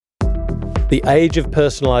The age of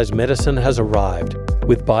personalised medicine has arrived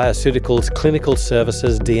with Bioceuticals Clinical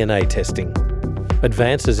Services DNA testing.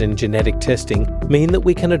 Advances in genetic testing mean that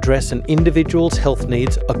we can address an individual's health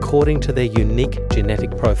needs according to their unique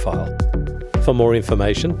genetic profile. For more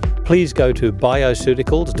information, please go to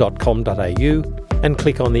bioceuticals.com.au and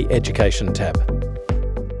click on the Education tab.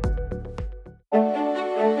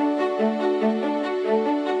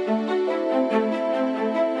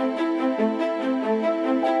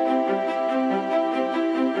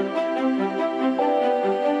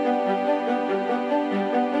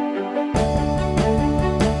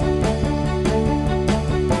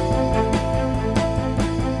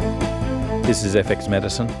 This is FX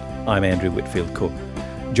Medicine. I'm Andrew Whitfield Cook.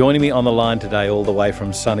 Joining me on the line today, all the way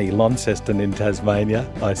from sunny Launceston in Tasmania,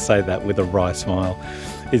 I say that with a wry smile,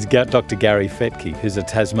 is Dr. Gary Fettke, who's a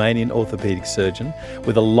Tasmanian orthopaedic surgeon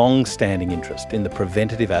with a long-standing interest in the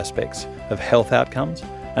preventative aspects of health outcomes,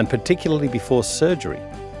 and particularly before surgery.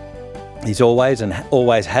 He's always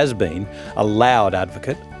has been a loud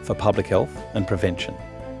advocate for public health and prevention.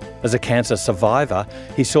 As a cancer survivor,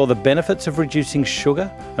 he saw the benefits of reducing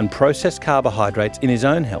sugar and processed carbohydrates in his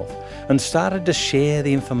own health and started to share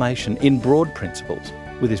the information in broad principles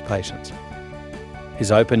with his patients.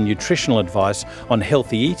 His open nutritional advice on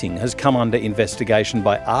healthy eating has come under investigation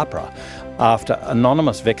by AHPRA after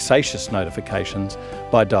anonymous vexatious notifications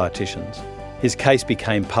by dietitians. His case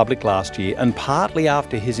became public last year, and partly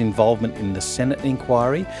after his involvement in the Senate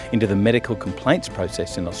inquiry into the medical complaints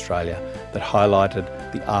process in Australia that highlighted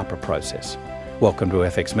the AHPRA process. Welcome to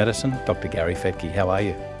FX Medicine, Dr. Gary Fettke. How are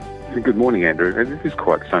you? Good morning, Andrew. This is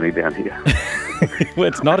quite sunny down here. Well,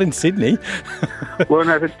 it's not in Sydney. Well,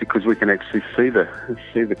 no, that's because we can actually see the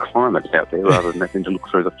climate out there rather than having to look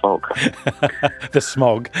through the fog. The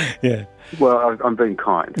smog, yeah. Well, I'm being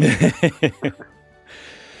kind.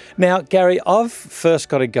 Now, Gary, I've first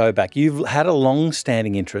got to go back. You've had a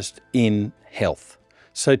long-standing interest in health.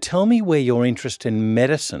 So tell me where your interest in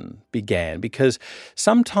medicine began, because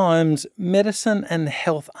sometimes medicine and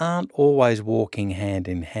health aren't always walking hand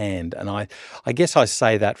in hand. And I guess I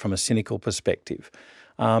say that from a cynical perspective.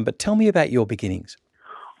 But tell me about your beginnings.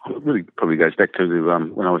 It really probably goes back to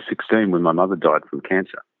when I was 16, when my mother died from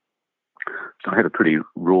cancer. So I had a pretty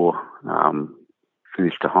raw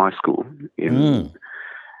finish to high school.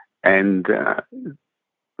 And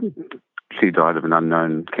she died of an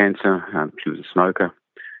unknown cancer. She was a smoker.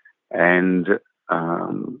 And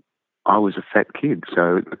I was a fat kid.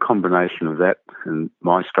 So the combination of that and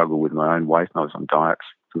my struggle with my own weight, and I was on diets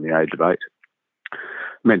from the age of 8,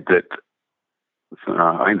 meant that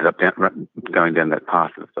I ended up going down that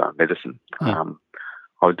path of medicine. I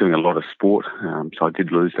was doing a lot of sport, so I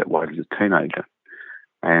did lose that weight as a teenager.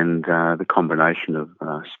 And the combination of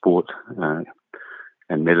sport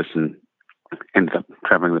and medicine ended up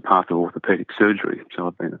travelling the path of orthopaedic surgery. So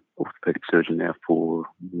I've been an orthopaedic surgeon now for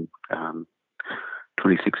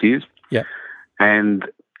 26 years. Yeah.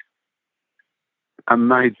 And a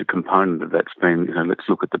major component of that's been, let's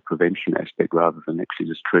look at the prevention aspect rather than actually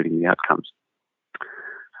just treating the outcomes.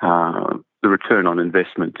 The return on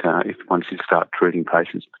investment, if once you start treating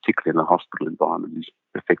patients, particularly in the hospital environment, is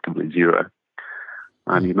effectively zero.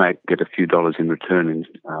 You may get a few dollars in return in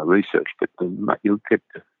research, but you'll get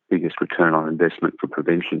the biggest return on investment for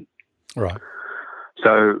prevention. Right.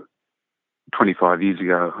 So 25 years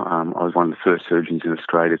ago, I was one of the first surgeons in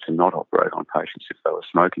Australia to not operate on patients if they were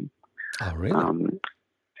smoking. Oh, really?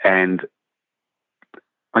 And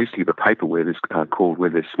I used to give a paper where there's called "Where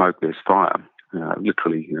There's Smoke, There's Fire."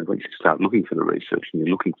 Literally, when you start looking for the research and you're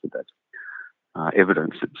looking for that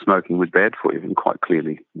evidence that smoking was bad for you, and quite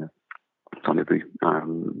clearly, it's on every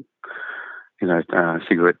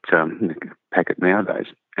cigarette packet nowadays.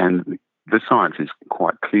 And the science is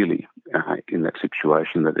quite clearly in that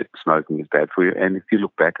situation that smoking is bad for you. And if you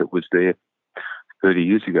look back, it was there 30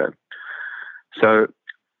 years ago. So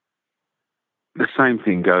the same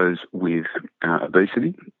thing goes with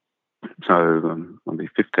obesity. So maybe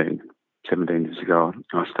 15, 17 years ago,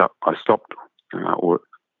 I stopped or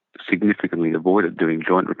significantly avoided doing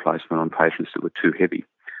joint replacement on patients that were too heavy.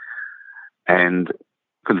 And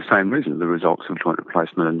for the same reason, the results of joint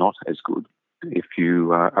replacement are not as good if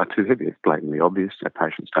you are too heavy. It's blatantly obvious that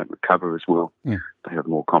patients don't recover as well. Yeah. They have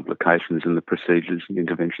more complications, and the procedures and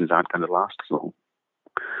interventions aren't going to last as long.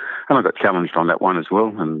 And I got challenged on that one as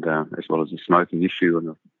well, and as well as the smoking issue, and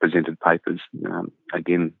I've presented papers,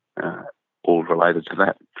 again, all related to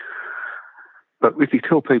that. But if you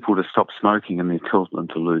tell people to stop smoking and then tell them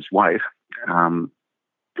to lose weight,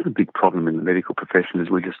 the big problem in the medical profession is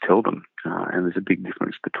we just tell them. And there's a big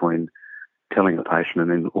difference between telling a patient and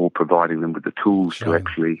then or providing them with the tools to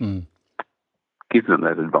actually give them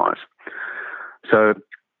that advice. So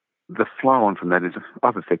the flow on from that is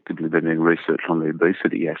I've effectively been doing research on the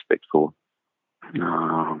obesity aspect for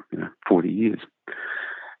 40 years.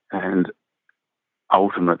 And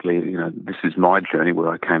ultimately, this is my journey where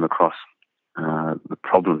I came across the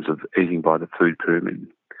problems of eating by the food pyramid.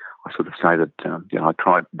 I sort of say that, I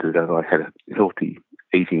tried to do that. I had a healthy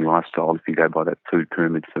eating lifestyle, if you go by that food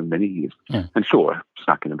pyramid, for many years. Mm. And sure, I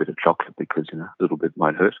snuck in a bit of chocolate because, a little bit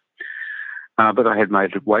might hurt. But I had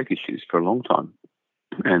major weight issues for a long time.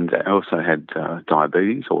 And I also had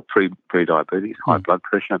diabetes or pre-diabetes, high blood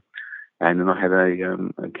pressure. And then I had a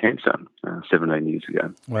cancer 17 years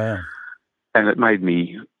ago. Wow. And it made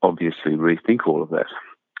me obviously rethink all of that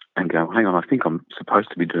and go, hang on, I think I'm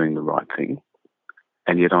supposed to be doing the right thing,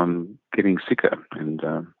 and yet I'm getting sicker. And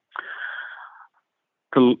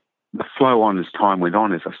the flow on as time went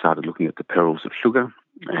on, as I started looking at the perils of sugar,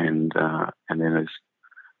 and then as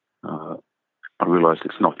I realised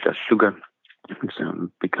it's not just sugar, it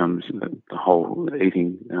becomes the whole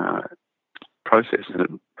eating process.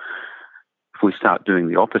 And if we start doing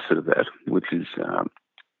the opposite of that, which is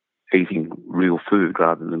eating real food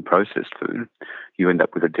rather than processed food, you end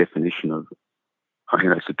up with a definition of,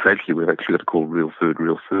 it's a tragedy. We've actually got to call real food.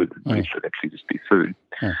 Mm. It should actually just be food.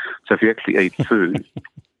 Mm. So if you actually eat food,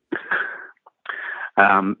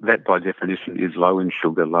 that by definition is low in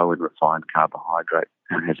sugar, low in refined carbohydrate,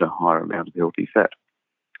 and has a higher amount of healthy fat.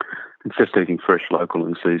 It's just eating fresh, local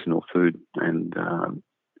and seasonal food. And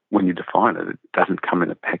when you define it, it doesn't come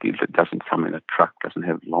in a package, it doesn't come in a truck, doesn't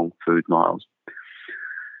have long food miles.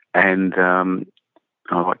 And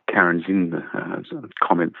I like Karen Zinn,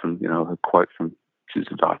 comment from, her quote from, she's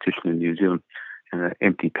a dietitian in New Zealand, an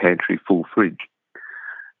empty pantry, full fridge.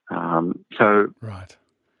 So right.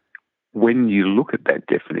 When you look at that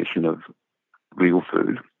definition of real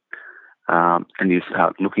food and you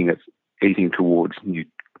start looking at eating towards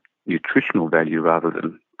nutritional value rather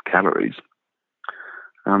than calories,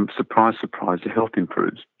 surprise, surprise, the health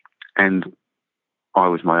improves. And I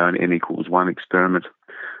was my own N=1 experiment,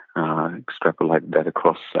 extrapolated that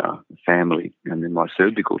across the family and then my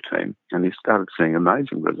surgical team, and you started seeing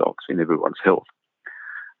amazing results in everyone's health.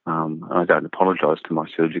 I don't apologise to my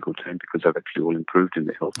surgical team because they've actually all improved in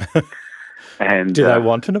their health. And do they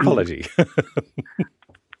want an apology?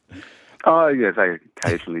 Oh, yeah, they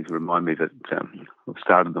occasionally remind me that I've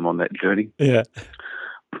started them on that journey. Yeah.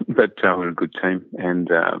 But we're a good team, and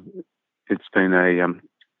it's been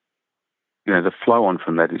the flow on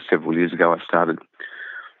from that is several years ago I started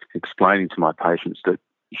explaining to my patients that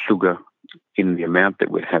sugar in the amount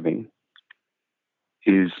that we're having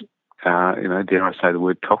is, dare I say the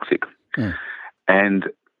word, toxic. Mm. And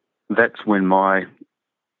that's when my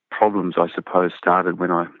problems, I suppose, started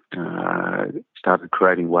when I started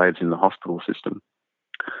creating waves in the hospital system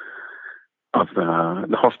of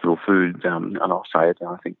the hospital food, and I'll say it,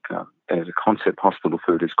 I think as a concept, hospital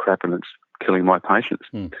food is crap and it's killing my patients.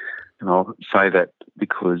 Mm. And I'll say that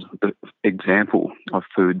because the example of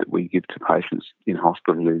food that we give to patients in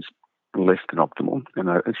hospital is less than optimal. And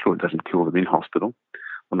I'm sure it doesn't kill them in hospital,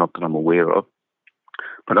 well, not that I'm aware of,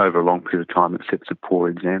 but over a long period of time it sets a poor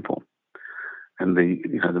example. And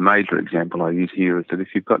the major example I use here is that if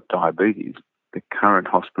you've got diabetes, the current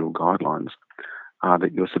hospital guidelines are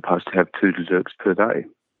that you're supposed to have 2 desserts per day.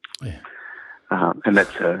 Yeah. And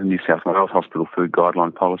that's a New South Wales hospital food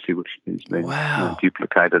guideline policy, which has been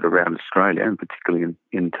duplicated around Australia and particularly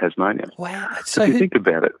in Tasmania. Wow. So if you think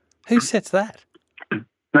about it. Who sets that?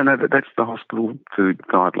 No, that's the hospital food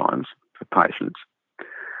guidelines for patients.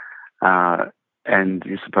 And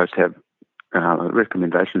you're supposed to have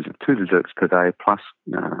recommendations of 2 desserts per day plus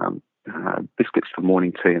biscuits for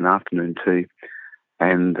morning tea and afternoon tea,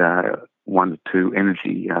 and 1 to 2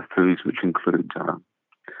 energy foods, which include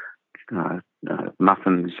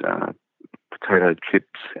muffins, potato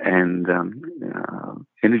chips, and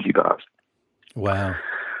energy bars. Wow.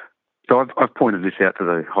 So I've pointed this out to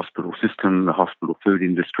the hospital system, the hospital food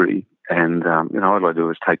industry, and all I do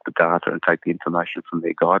is take the data and take the information from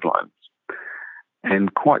their guidelines.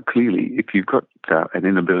 And quite clearly, if you've got an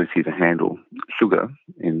inability to handle sugar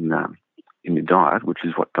in your diet, which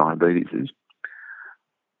is what diabetes is,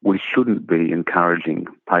 we shouldn't be encouraging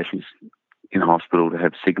patients in hospital to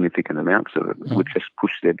have significant amounts of it, which just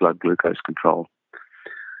push their blood glucose control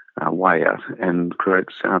way out and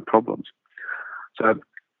creates problems. So,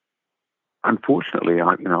 unfortunately,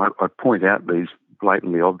 I point out these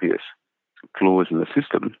blatantly obvious flaws in the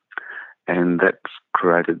system, and that's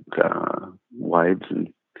created waves.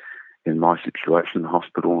 And in my situation, the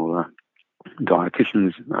hospital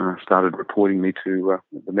dietitians started reporting me to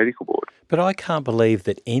the medical board. But I can't believe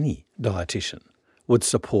that any dietitian would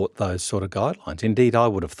support those sort of guidelines. Indeed, I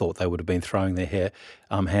would have thought they would have been throwing their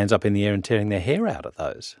hands up in the air and tearing their hair out at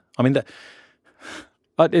those. I mean,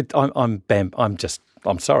 I'm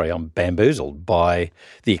bamboozled by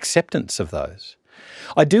the acceptance of those.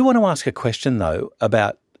 I do want to ask a question though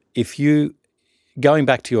about going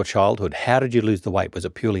back to your childhood, how did you lose the weight? Was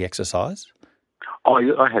it purely exercise?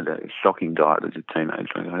 I had a shocking diet as a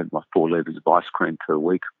teenager. I had my 4 litres of ice cream per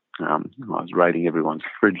week. I was raiding everyone's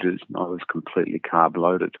fridges. I was completely carb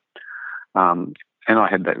loaded. And I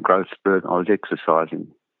had that growth spurt. I was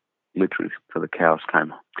exercising literally till the cows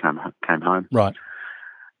came home. Right.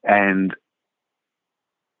 And,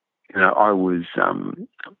 I was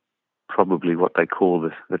probably what they call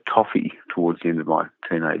the toffee towards the end of my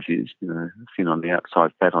teenage years, thin on the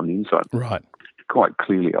outside, fat on the inside. Right. Quite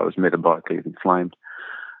clearly I was metabolically inflamed.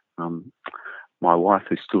 My wife,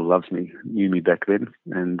 who still loves me, knew me back then,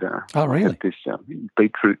 and oh, really? I had this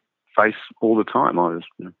beetroot face all the time. I was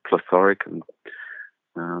plethoric and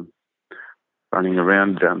running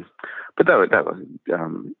around, but that was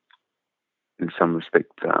in some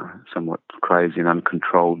respect somewhat crazy and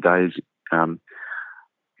uncontrolled days.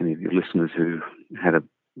 Any of your listeners who had a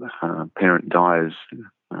parent die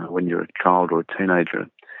when you're a child or a teenager,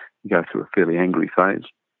 you go through a fairly angry phase,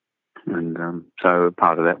 and so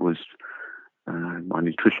part of that was my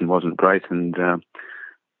nutrition wasn't great, and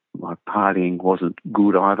my partying wasn't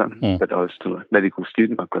good either. But I was still a medical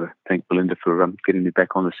student. I've got to thank Belinda for getting me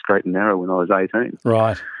back on the straight and narrow when I was 18.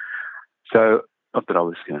 Right. So not that I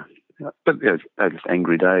was, but they were just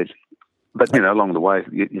angry days. But along the way,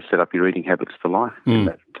 you set up your eating habits for life in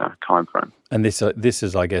that time frame. And this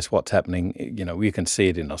is, I guess, what's happening. You can see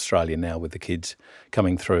it in Australia now with the kids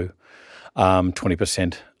coming through.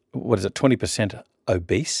 20%. What is it? 20%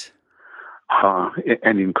 obese.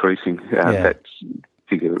 And increasing. That's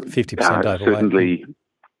figure 50% overweight.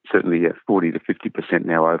 Certainly, 40 to 50%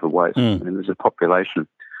 now overweight. And there's a population.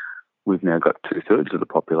 We've now got 2/3 of the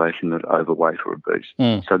population that are overweight or obese.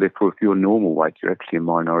 So therefore, if you're normal weight, you're actually a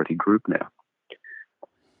minority group now.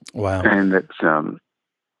 Wow. And that's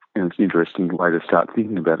it's an interesting way to start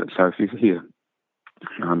thinking about it. So if you hear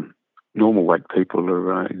normal weight people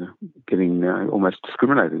are getting almost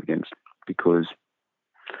discriminated against because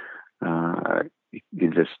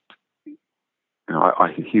you just,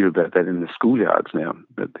 I hear about that in the schoolyards now,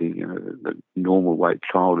 that the normal weight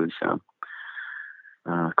child is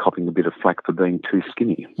copping a bit of flack for being too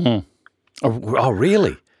skinny. Oh,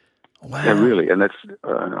 really? Wow. Yeah, really. And that's,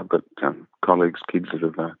 I've got colleagues, kids that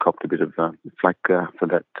have copped a bit of flack for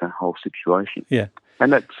that whole situation. Yeah.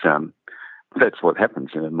 And that's what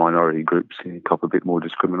happens. Minority groups cop a bit more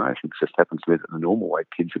discrimination. It just happens to be that the normal weight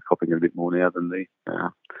kids are copping a bit more now than the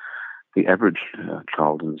average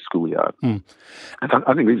child in the schoolyard. And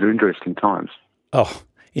I think these are interesting times. Oh,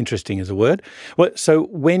 interesting is a word. Well, so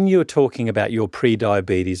when you were talking about your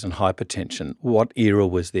pre-diabetes and hypertension, what era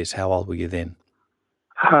was this? How old were you then?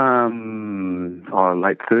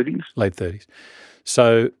 Late 30s. Late 30s.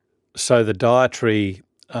 So the dietary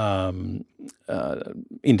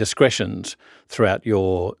indiscretions throughout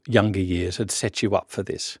your younger years had set you up for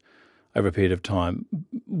this over a period of time.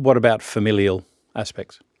 What about familial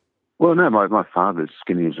aspects? Well, no, my father's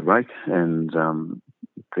skinny as a rake, and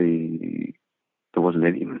there wasn't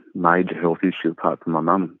any major health issue apart from my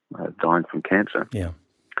mum dying from cancer. Yeah.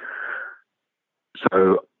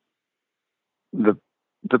 So the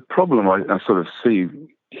problem I sort of see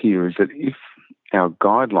here is that if our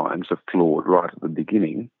guidelines are flawed right at the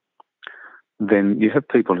beginning, then you have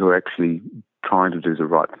people who are actually trying to do the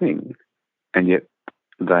right thing, and yet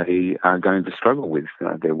they are going to struggle with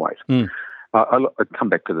their weight. I come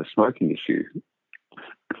back to the smoking issue.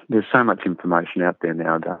 There's so much information out there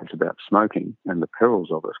nowadays about smoking and the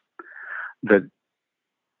perils of it that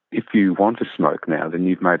if you want to smoke now, then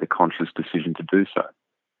you've made a conscious decision to do so.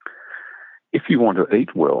 If you want to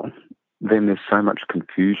eat well, then there's so much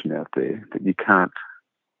confusion out there that you're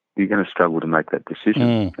going to struggle to make that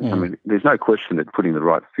decision. I mean, there's no question that putting the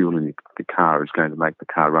right fuel in the car is going to make the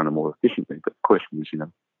car run more efficiently, but the question is,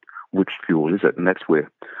 which fuel is it? And that's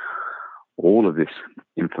where all of this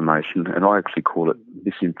information, and I actually call it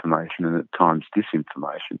misinformation and at times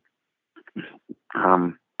disinformation,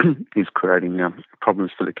 is creating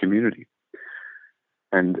problems for the community.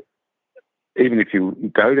 And even if you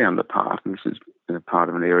go down the path, and this is part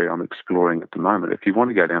of an area I'm exploring at the moment, if you want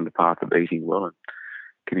to go down the path of eating well and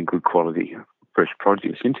getting good quality fresh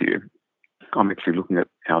produce into you, I'm actually looking at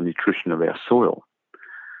our nutrition of our soil,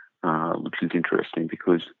 which is interesting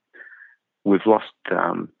because we've lost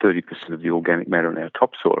 30% of the organic matter in our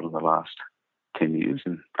topsoil in the last 10 years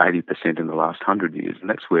and 80% in the last 100 years, and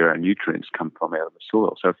that's where our nutrients come from out of the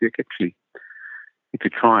soil. So if you actually if you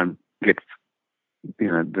try and get,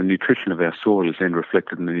 the nutrition of our soil is then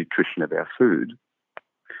reflected in the nutrition of our food,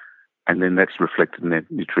 and then that's reflected in that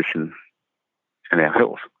nutrition and our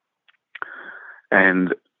health.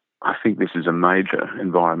 And I think this is a major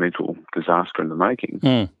environmental disaster in the making,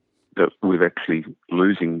 that we're actually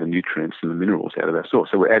losing the nutrients and the minerals out of our soil.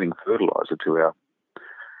 So we're adding fertiliser to our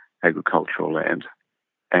agricultural land,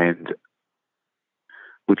 and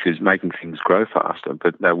which is making things grow faster,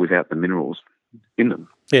 but they're without the minerals in them.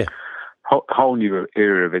 Yeah. Whole new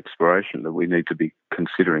area of exploration that we need to be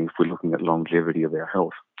considering if we're looking at longevity of our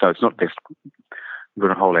health. So it's not just, we've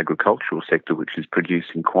got a whole agricultural sector which is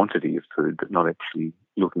producing quantity of food but not actually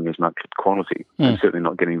looking as much at quality, and certainly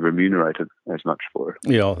not getting remunerated as much for it.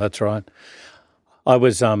 Yeah, that's right. I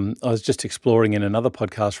was just exploring in another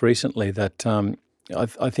podcast recently that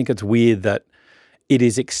I think it's weird that it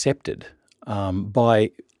is accepted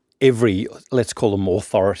by every, let's call them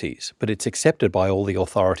authorities, but it's accepted by all the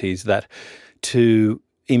authorities that to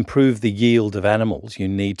improve the yield of animals, you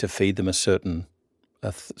need to feed them a certain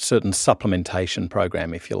supplementation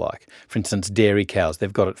program, if you like. For instance, dairy cows,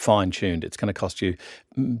 they've got it fine-tuned. It's going to cost you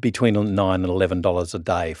between $9 and $11 a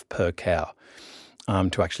day per cow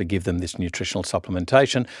to actually give them this nutritional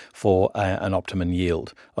supplementation for an optimum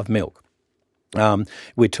yield of milk.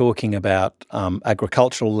 We're talking about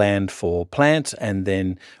agricultural land for plants, and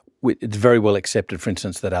then it's very well accepted, for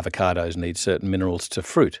instance, that avocados need certain minerals to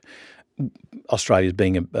fruit. Australia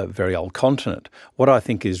being a very old continent, what I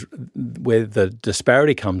think is where the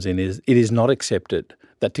disparity comes in is it is not accepted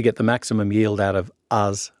that to get the maximum yield out of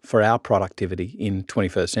us for our productivity in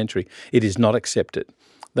 21st century, it is not accepted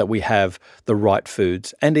that we have the right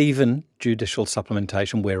foods and even judicial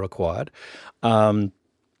supplementation where required to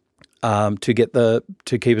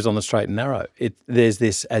keep us on the straight and narrow. There's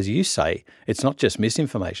this, as you say, it's not just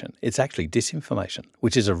misinformation, it's actually disinformation,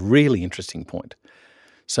 which is a really interesting point.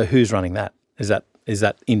 So who's running that? Is that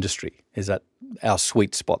industry? Is that our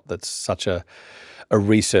sweet spot that's such a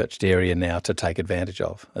researched area now to take advantage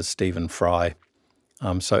of, as Stephen Fry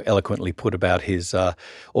so eloquently put about his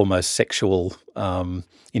almost sexual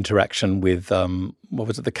interaction with, what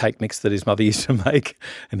was it, the cake mix that his mother used to make,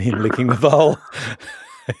 and him licking the bowl.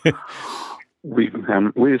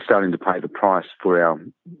 We're starting to pay the price for our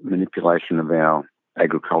manipulation of our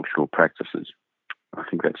agricultural practices. I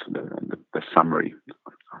think that's the summary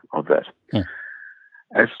of that. Yeah.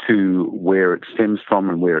 As to where it stems from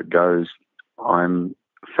and where it goes, I'm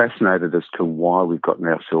fascinated as to why we've gotten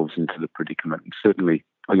ourselves into the predicament, and certainly,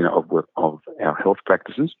 of our health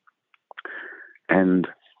practices, and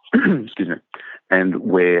excuse me, and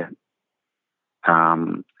where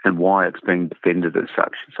and why it's being defended as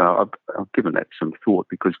such. So I've given that some thought,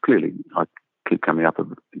 because clearly I keep coming up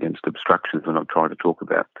against obstructions when I'm trying to talk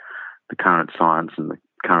about the current science and the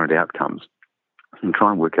current outcomes, and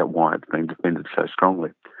try and work out why it's being defended so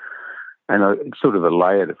strongly. And it's sort of a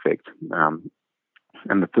layered effect. And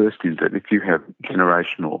the first is that if you have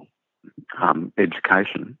generational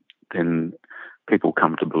education, then people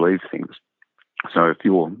come to believe things. So if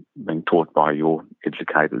you're being taught by your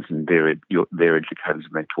educators, and their educators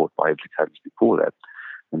have been taught by educators before that,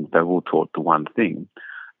 and they've all taught the one thing,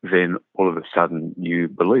 then all of a sudden you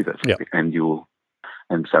believe it. Yep.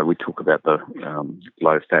 And so we talk about the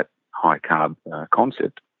low-fat, high-carb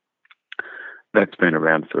concept. That's been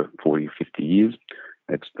around for 40, 50 years.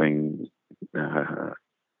 That's been the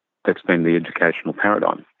educational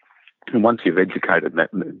paradigm. And once you've educated that,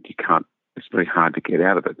 you can't. It's very hard to get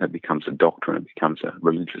out of it. That becomes a doctrine. It becomes a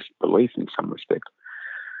religious belief in some respect.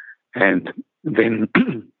 And then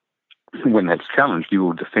when that's challenged, you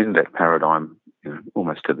will defend that paradigm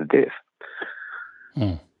almost to the death.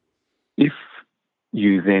 Mm. If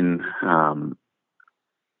you then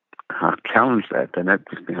challenge that, then that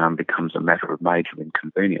becomes a matter of major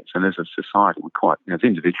inconvenience. And as a society, as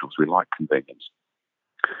individuals, we like convenience.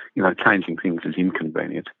 Changing things is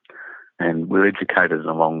inconvenient. And we're educated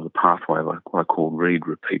along the pathway what I call read,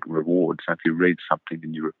 repeat, reward. So if you read something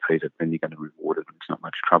and you repeat it, then you're going to reward it, and it's not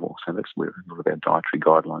much trouble. So that's where a lot of our dietary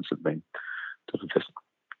guidelines have been sort of just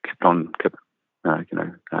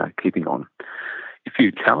keeping on. If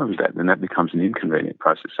you challenge that, then that becomes an inconvenient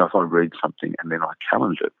process. So if I read something and then I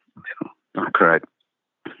challenge it, I create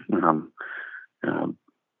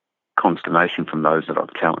consternation from those that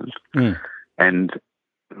I've challenged. Mm. And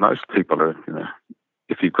most people are,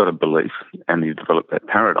 if you've got a belief and you develop that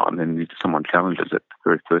paradigm, then if someone challenges it, the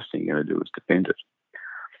very first thing you're going to do is defend it.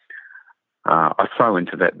 I throw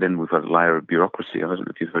into that, then we've got a layer of bureaucracy. I don't know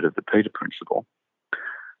if you've heard of the Peter Principle.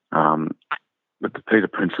 But the Peter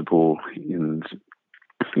Principle is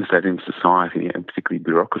that in society, and particularly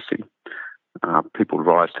bureaucracy, people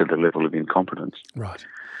rise to the level of incompetence. Right.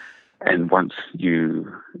 And once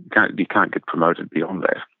you can't get promoted beyond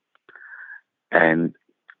that. And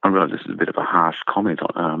I realise this is a bit of a harsh comment,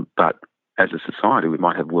 but as a society, we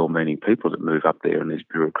might have well-meaning people that move up there in these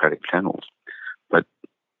bureaucratic channels. But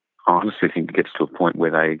I honestly think it gets to a point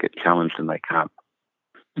where they get challenged and they can't.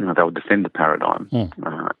 They'll defend the paradigm,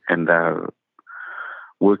 and they're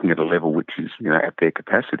working at a level which is, at their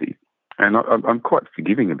capacity. And I'm quite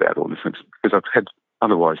forgiving about all this because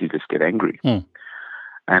otherwise you just get angry.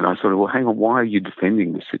 And I sort of, well, hang on, why are you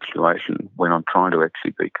defending this situation when I'm trying to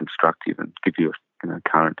actually be constructive and give you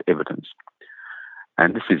current evidence?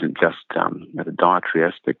 And this isn't just at a dietary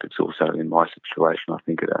aspect, it's also in my situation, I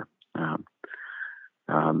think, at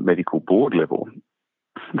a medical board level,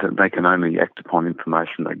 that they can only act upon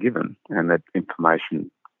information they're given. And that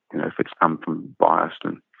information, if it's come from biased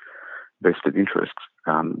and vested interests,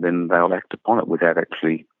 then they'll act upon it without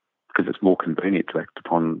actually, because it's more convenient to act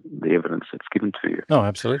upon the evidence that's given to you. Oh,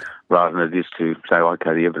 absolutely. Rather than it is to say,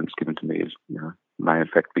 okay, the evidence given to me is, may in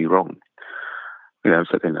fact be wrong.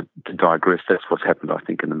 So then to digress, that's what's happened, I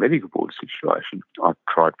think, in the medical board situation. I've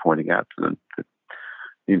tried pointing out to them that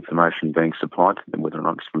the information being supplied to them, whether or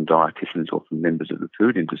not it's from dietitians or from members of the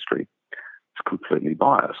food industry, is completely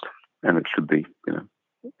biased. And it should be,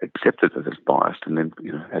 accepted as biased and then,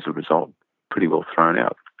 as a result, pretty well thrown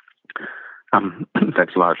out.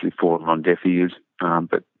 That's largely fallen on deaf ears,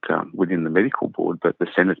 but within the medical board. But the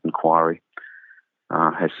Senate inquiry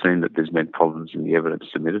has seen that there's been problems in the evidence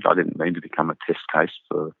submitted. I didn't mean to become a test case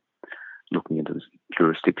for looking into this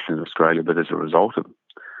jurisdiction in Australia, but as a result of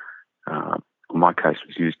my case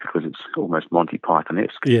was used because it's almost Monty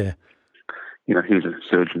Python-esque. Yeah. Here's a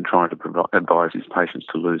surgeon trying to advise his patients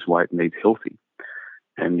to lose weight and eat healthy.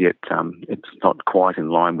 And yet it's not quite in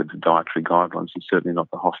line with the dietary guidelines and certainly not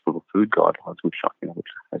the hospital food guidelines, which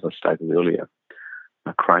as I stated earlier,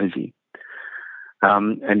 are crazy.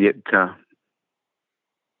 And yet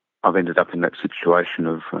I've ended up in that situation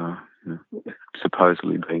of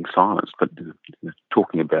supposedly being silenced. But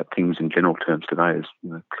talking about things in general terms today is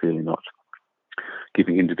clearly not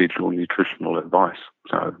giving individual nutritional advice.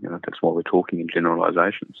 So, that's why we're talking in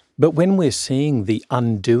generalisations. But when we're seeing the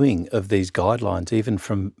undoing of these guidelines, even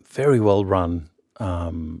from very well-run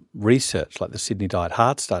research like the Sydney Diet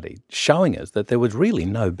Heart Study, showing us that there was really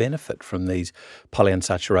no benefit from these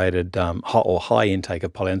polyunsaturated or high intake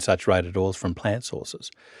of polyunsaturated oils from plant sources.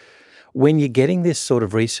 When you're getting this sort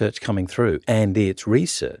of research coming through, and it's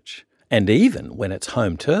research, and even when it's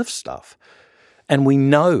home turf stuff, and we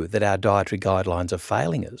know that our dietary guidelines are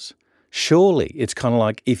failing us, surely it's kind of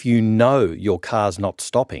like if your car's not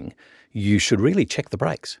stopping, you should really check the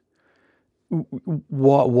brakes.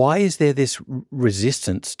 Why is there this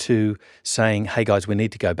resistance to saying, hey guys, we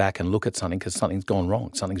need to go back and look at something because something's gone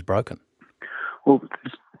wrong, something's broken? Well,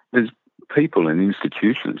 there's people and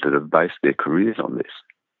institutions that have based their careers on this.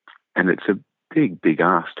 And it's a big, big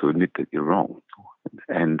ask to admit that you're wrong.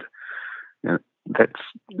 And that's,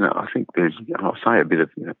 I think there's, I'll say, a bit of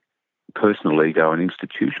personal ego and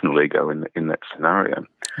institutional ego in that scenario.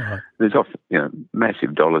 Right. There's often,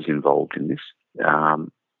 massive dollars involved in this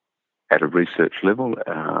at a research level.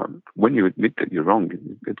 When you admit that you're wrong,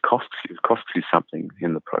 it costs you something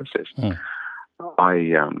in the process. I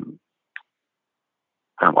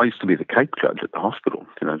used to be the cake judge at the hospital,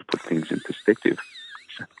 to put things in perspective.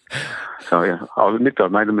 So I'll admit I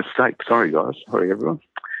made a mistake. Sorry, guys. Sorry, everyone.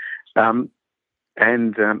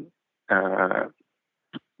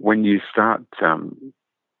 When you start, I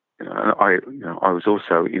was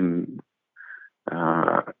also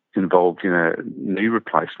involved in a knee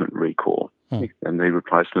replacement recall. A knee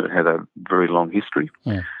replacement had a very long history,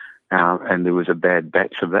 and there was a bad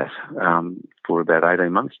batch of that for about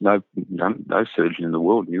 18 months. No surgeon in the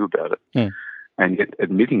world knew about it, and yet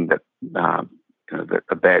admitting that that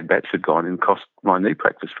a bad batch had gone and cost my knee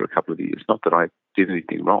practice for a couple of years. Not that I did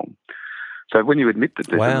anything wrong. So when you admit that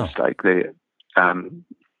there's a mistake there,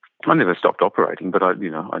 I never stopped operating, but I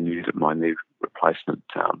knew that my knee replacement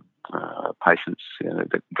patients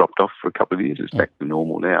that dropped off for a couple of years is back to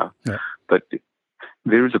normal now. Yeah. But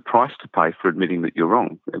there is a price to pay for admitting that you're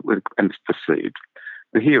wrong, and it's perceived.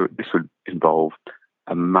 But here, this would involve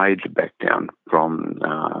a major backdown from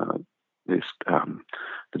the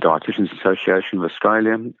Dietitians Association of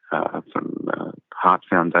Australia, from Heart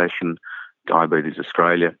Foundation, Diabetes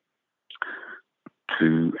Australia,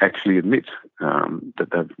 to actually admit that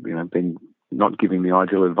they've been not giving the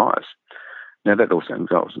ideal advice. Now that also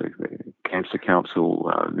involves the Cancer Council,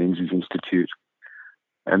 Menzies Institute,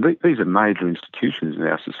 and these are major institutions in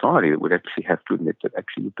our society that would actually have to admit that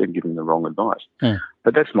actually we've been giving the wrong advice.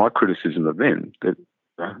 But that's my criticism of them, that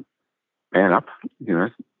man up,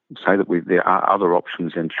 say that there are other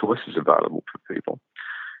options and choices available for people.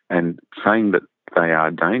 And saying that they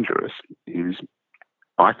are dangerous is,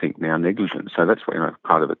 I think, now negligent. So that's where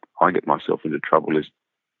part of it I get myself into trouble, is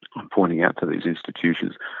I'm pointing out to these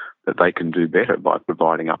institutions that they can do better by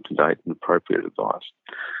providing up-to-date and appropriate advice.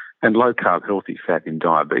 And low-carb healthy fat in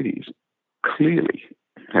diabetes clearly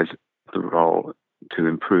has the role to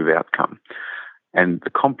improve outcome. And the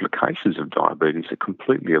complications of diabetes are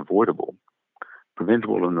completely avoidable,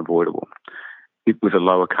 preventable and avoidable, with a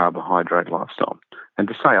lower carbohydrate lifestyle. And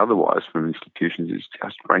to say otherwise from institutions is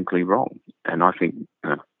just frankly wrong. And I think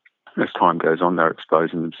as time goes on, they're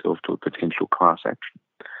exposing themselves to a potential class action.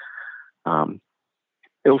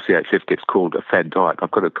 LCHF gets called a fad diet.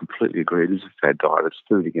 I've got to completely agree. It is a fad diet. It's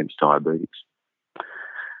food against diabetes.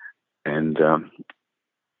 And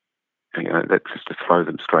that's just to throw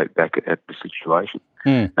them straight back at the situation.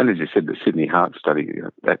 And as you said, the Sydney Heart Study,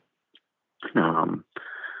 that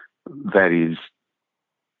is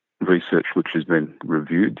research which has been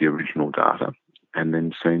reviewed, the original data, and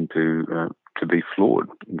then seen to be flawed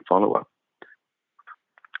in follow-up.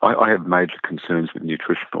 I have major concerns with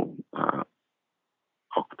nutritional,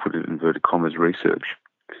 I'll put it in inverted commas, research,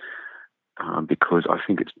 because I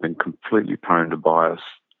think it's been completely prone to bias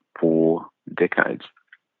for decades,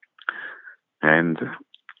 and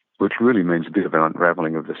which really means a bit of an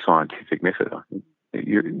unravelling of the scientific method. I think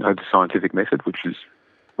you know the scientific method, which is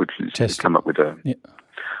Testing. You come up with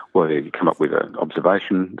you come up with an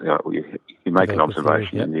observation. You make an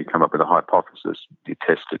observation, and you come up with a hypothesis. You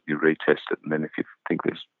test it, you retest it, and then if you think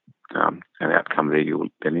there's an outcome there, you will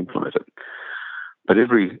then implement it. But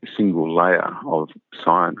every single layer of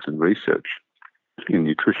science and research in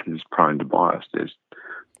nutrition is prone to bias. There's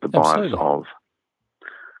the bias of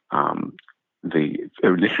the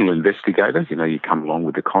initial investigator. You come along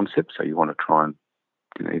with the concept, so you want to try and,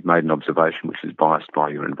 you've made an observation which is biased by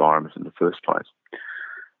your environment in the first place.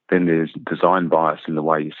 Then there's design bias in the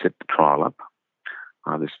way you set the trial up.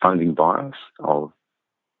 There's funding bias of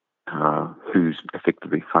who's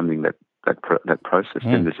effectively funding that process.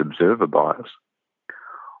 Then there's observer bias,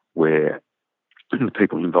 where the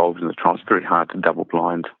people involved in the trial, it's very hard to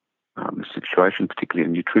double-blind the situation, particularly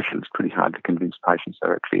in nutrition. It's pretty hard to convince patients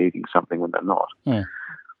they're actually eating something when they're not.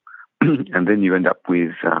 And then you end up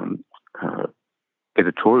with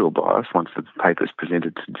editorial bias once the paper is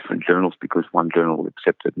presented to different journals, because one journal will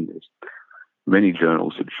accept it, and there's many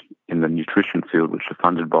journals which, in the nutrition field, which are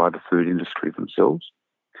funded by the food industry themselves,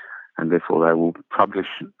 and therefore they will publish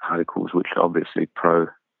articles which are obviously pro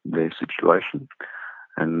their situation.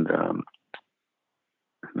 And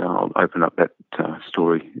now I'll open up that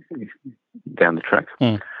story down the track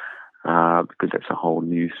because that's a whole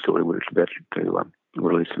new story we're about to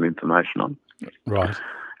release some information on. Right.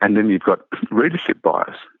 And then you've got readership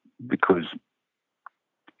bias, because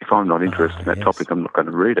if I'm not interested in that topic, I'm not going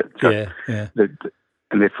to read it. So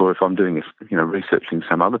and therefore, if I'm doing researching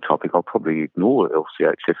some other topic, I'll probably ignore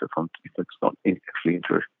LCHF if it's not actually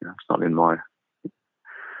interesting. It's not in my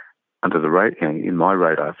in my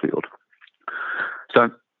radar field. So,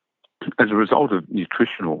 as a result of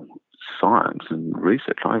nutritional science and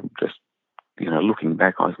research, I'm just, looking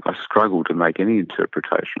back, I struggle to make any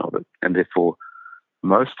interpretation of it, and therefore,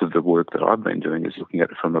 most of the work that I've been doing is looking at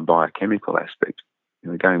it from a biochemical aspect,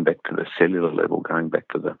 going back to the cellular level, going back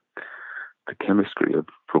to the chemistry of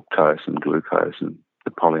fructose and glucose and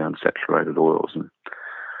the polyunsaturated oils, and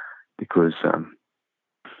because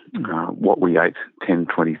what we ate 10,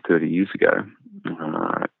 20, 30 years ago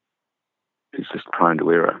is just prone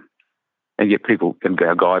to error. And yet people, and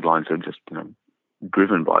our guidelines are just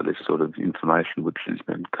driven by this sort of information which has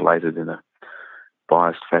been collated in a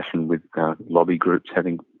biased fashion, with lobby groups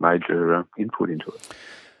having major input into it.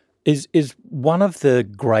 Is one of the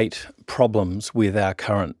great problems with our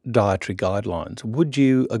current dietary guidelines, would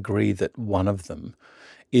you agree that one of them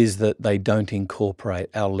is that they don't incorporate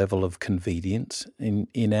our level of convenience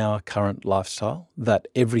in our current lifestyle, that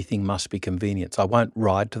everything must be convenience? I won't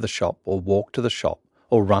ride to the shop or walk to the shop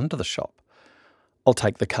or run to the shop. I'll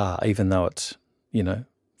take the car, even though it's,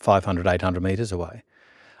 500, 800 metres away.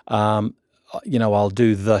 I'll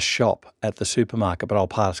do the shop at the supermarket, but I'll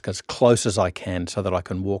park as close as I can so that I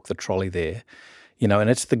can walk the trolley there. And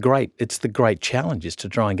it's the great challenge is to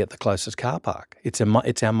try and get the closest car park. It's our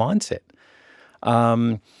mindset.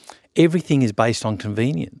 Everything is based on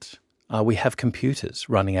convenience. We have computers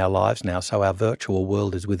running our lives now, so our virtual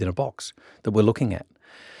world is within a box that we're looking at.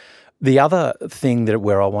 The other thing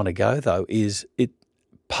where I want to go, though, is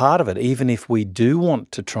part of it, even if we do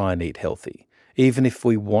want to try and eat healthy, even if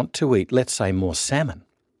we want to eat, let's say, more salmon,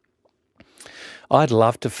 I'd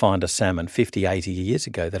love to find a salmon 50, 80 years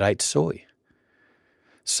ago that ate soy.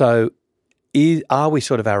 So are we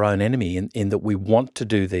sort of our own enemy in that we want to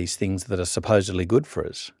do these things that are supposedly good for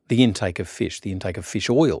us, the intake of fish, the intake of fish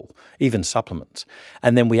oil, even supplements,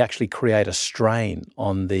 and then we actually create a strain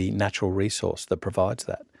on the natural resource that provides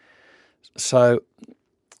that? So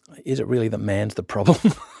is it really that man's the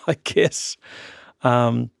problem, I guess?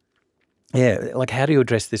 Like how do you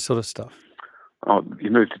address this sort of stuff? Oh, you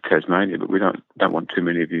moved to Tasmania, but we don't want too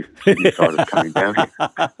many of you insiders coming down here.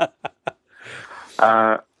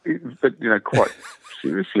 But, quite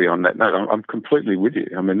seriously on that note, I'm completely with you.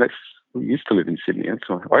 I mean, we used to live in Sydney, and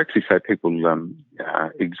so I actually say people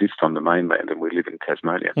exist on the mainland and we live in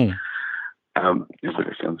Tasmania.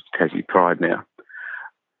 It's Tassie pride now.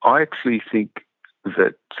 I actually think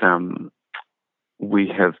that we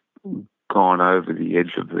have gone over the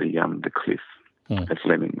edge of the cliff as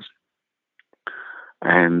lemmings.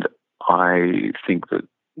 And I think that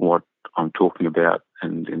what I'm talking about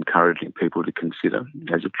and encouraging people to consider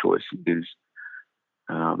as a choice is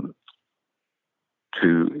to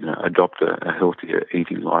adopt a healthier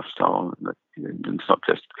eating lifestyle. And it's not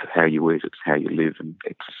just how you eat, it's how you live and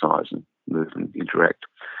exercise and move and interact.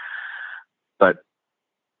 But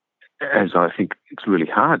as I think it's really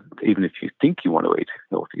hard, even if you think you want to eat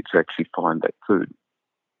healthy, to actually find that food.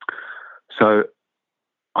 So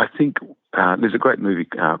I think there's a great movie,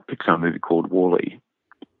 Pixar movie called WALL-E.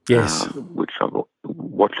 Yes. Which I've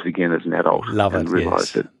watched again as an adult. Love it,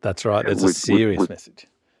 realised yes. That's right. It's a serious message.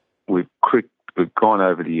 We've gone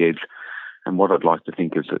over the edge, and what I'd like to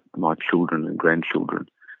think is that my children and grandchildren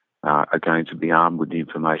are going to be armed with the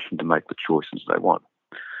information to make the choices they want.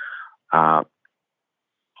 I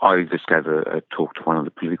just gave a talk to one of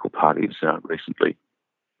the political parties recently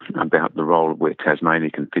about the role of where Tasmania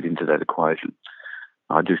can fit into that equation.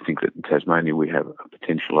 I do think that in Tasmania we have a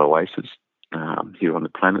potential oasis here on the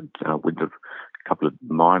planet with a couple of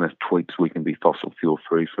minor tweaks. We can be fossil fuel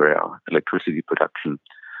free for our electricity production.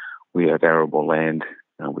 We have arable land.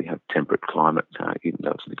 We have temperate climate, even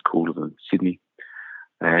though it's a bit cooler than Sydney.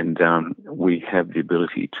 And we have the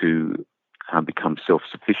ability to become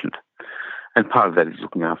self-sufficient. And part of that is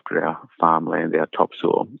looking after our farmland, our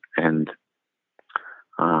topsoil. And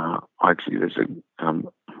actually there's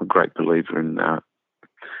a great believer in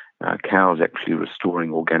cows actually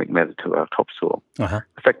restoring organic matter to our topsoil. The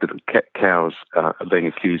fact that cows are being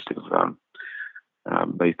accused of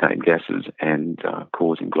methane gases and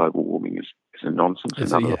causing global warming is a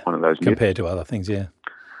nonsense. One of those compared to other things, yeah.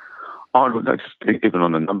 Even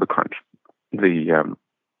on the number crunch,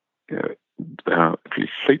 actually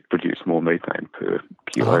sheep produce more methane per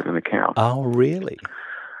kilo than a cow. Oh, really?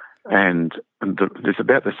 And there's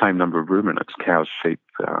about the same number of ruminants, cows, sheep,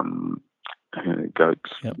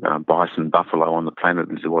 goats, bison, buffalo on the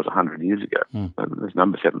planet as there was 100 years ago. Those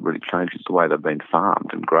numbers haven't really changed. It's the way they've been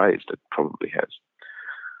farmed and grazed. It probably has.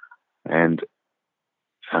 And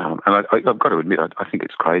I've got to admit, I think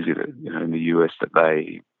it's crazy that in the US that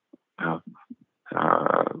they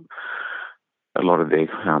a lot of their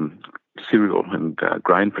cereal and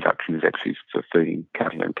grain production is actually for feeding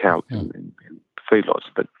cattle and cows in feedlots.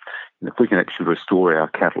 But if we can actually restore our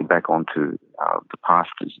cattle back onto the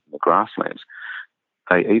pastures and the grasslands,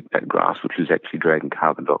 they eat that grass, which is actually dragging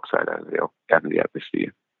carbon dioxide out of the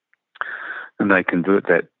atmosphere. And they convert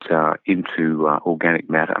that into organic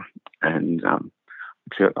matter. And I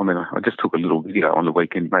just took a little video on the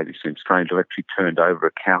weekend. It made it seem strange. I actually turned over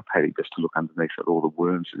a cow paddy just to look underneath at all the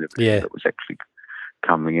worms and everything that was actually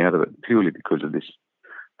coming out of it, purely because of this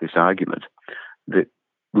argument that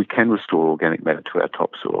we can restore organic matter to our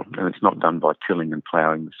topsoil, and it's not done by tilling and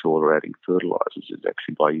ploughing the soil or adding fertilisers. It's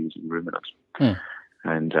actually by using ruminants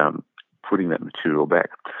and putting that material back.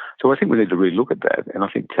 So I think we need to really look at that, and I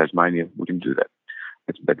think Tasmania, we can do that.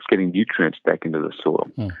 That's getting nutrients back into the soil.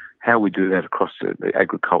 How we do that across the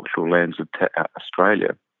agricultural lands of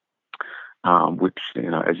Australia, which,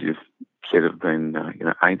 as you've said, have been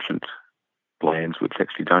ancient lands which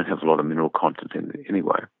actually don't have a lot of mineral content in it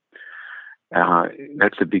anyway.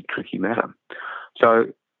 That's a big, tricky matter.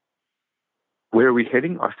 So where are we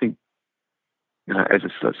heading? I think,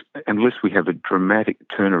 unless we have a dramatic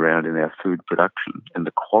turnaround in our food production and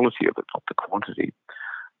the quality of it, not the quantity,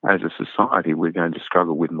 as a society, we're going to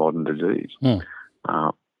struggle with modern disease.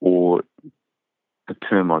 Or the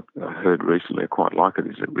term I heard recently, I quite like it,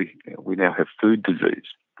 is that we now have food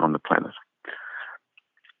disease on the planet.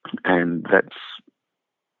 And that's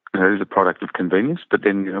is a product of convenience, but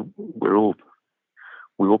then we all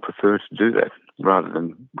prefer to do that rather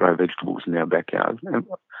than grow vegetables in our backyard. And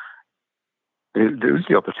there is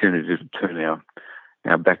the opportunity to turn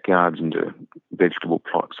our backyards into vegetable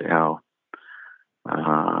plots, our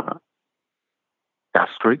our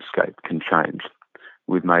streetscape can change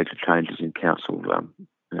with major changes in council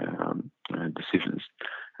decisions.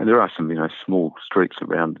 And there are some, small streets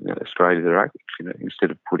around Australia that are actually,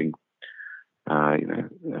 instead of putting,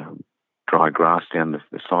 dry grass down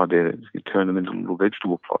the side there, you turn them into little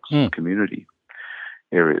vegetable plots in community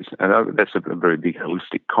areas. And that's a very big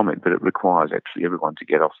holistic comment, but it requires actually everyone to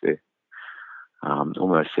get off their,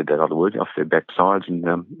 almost said that other word, off their backsides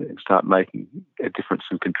and start making a difference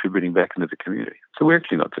and contributing back into the community. So we're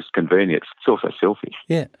actually not just convenience, it's also selfish.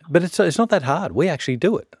 Yeah, but it's not that hard. We actually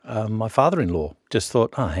do it. My father-in-law just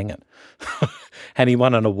thought, hang it. And he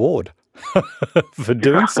won an award for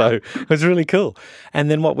doing so. It was really cool.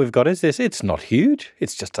 And then what we've got is this. It's not huge.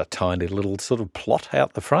 It's just a tiny little sort of plot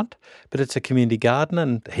out the front, but it's a community garden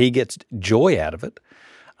and he gets joy out of it.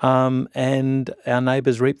 And our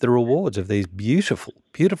neighbours reap the rewards of these beautiful,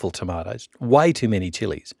 beautiful tomatoes. Way too many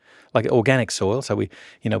chilies, like organic soil. So we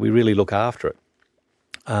really look after it.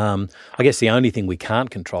 I guess the only thing we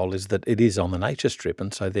can't control is that it is on the nature strip,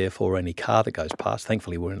 and so therefore any car that goes past,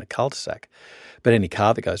 thankfully we're in a cul-de-sac, but any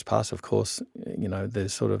car that goes past, of course,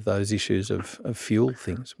 there's sort of those issues of fuel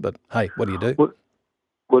things. But hey, what do you do?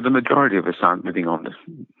 Well, the majority of us aren't living on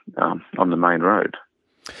the main road.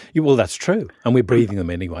 Yeah, well, that's true, and we're breathing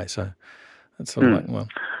them anyway, so that's sort of like, well.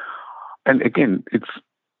 And again, it's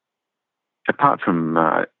apart from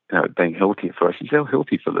being healthier for us, it's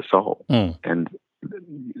healthy for the soul. And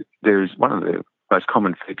there's one of the most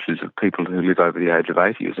common features of people who live over the age of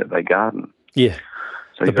 80 is that they garden. Yeah,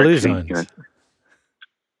 so the blue zones.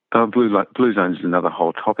 Blue zones is another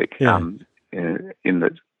whole topic. Yeah. In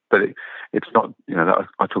that, but it's not.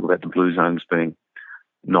 I talk about the blue zones being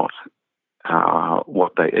not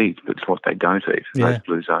what they eat, but it's what they don't eat. Yeah. Those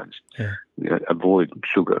blue zones. Yeah. Avoid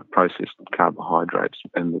sugar, processed carbohydrates,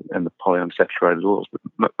 and the polyunsaturated oils.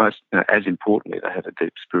 But most, as importantly, they have a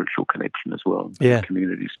deep spiritual connection as well. Yeah.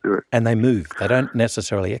 Community spirit. And they move. They don't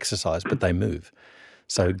necessarily exercise, but they move.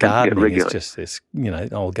 So gardening is just this,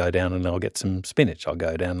 I'll go down and I'll get some spinach. I'll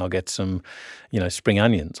go down and I'll get some, spring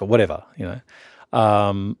onions or whatever,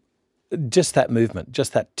 Just that movement,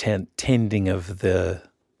 just that tending of the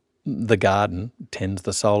garden tends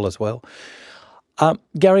the soul as well.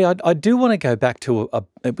 Gary, I do want to go back to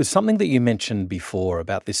it was something that you mentioned before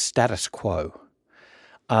about this status quo.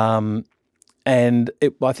 I'm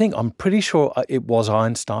pretty sure it was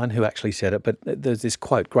Einstein who actually said it, but there's this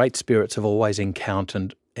quote, great spirits have always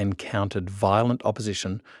encountered violent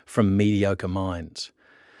opposition from mediocre minds.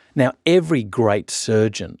 Now, every great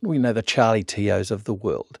surgeon, the Charlie Teos of the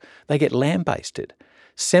world, they get lambasted.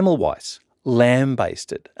 Semmelweis,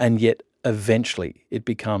 lambasted, and yet eventually it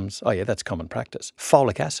becomes, that's common practice.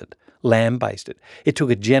 Folic acid, lambasted. It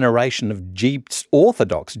took a generation of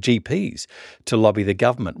orthodox GPs to lobby the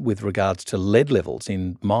government with regards to lead levels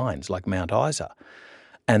in mines like Mount Isa.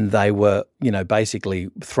 And they were, basically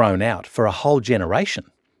thrown out for a whole generation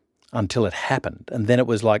until it happened. And then it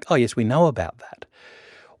was like, oh, yes, we know about that.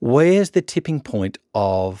 Where's the tipping point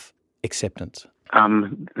of acceptance?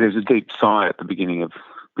 There's a deep sigh at the beginning of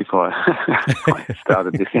before I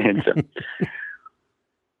started this answer.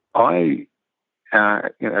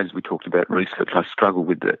 As we talked about research, I struggle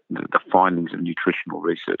with the findings of nutritional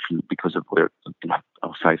research because of where,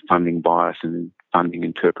 I'll say funding bias and funding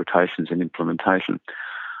interpretations and implementation.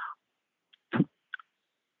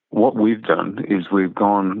 What we've done is we've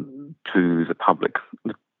gone to the public.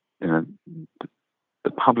 The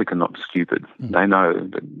public are not stupid. They know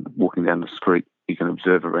that walking down the street, you can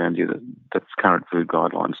observe around you that current food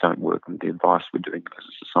guidelines don't work and the advice we're doing as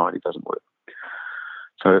a society doesn't work.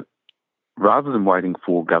 So rather than waiting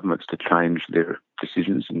for governments to change their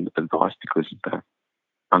decisions and advice because they're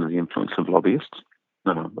under the influence of lobbyists,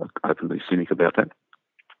 I'm openly cynical,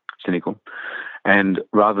 and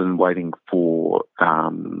rather than waiting for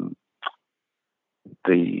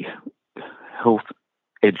the health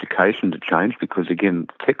education to change, because again,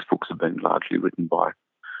 textbooks have been largely written by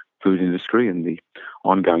food industry and the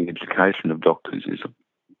ongoing education of doctors is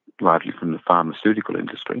largely from the pharmaceutical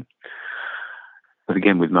industry. But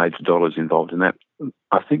again, with major dollars involved in that,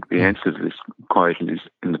 I think the answer to this equation is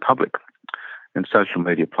in the public. And social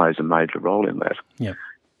media plays a major role in that. Yeah.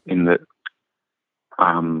 In that,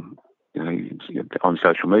 on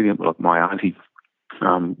social media, like my auntie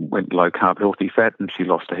went low carb, healthy fat, and she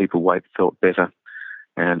lost a heap of weight, felt better,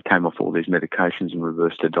 and came off all these medications and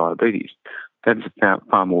reversed her diabetes. That is a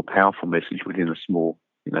far more powerful message within a small,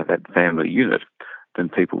 that family unit than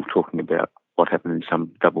people talking about what happened in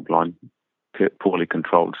some double-blind, poorly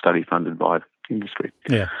controlled study funded by industry.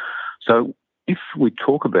 Yeah. So if we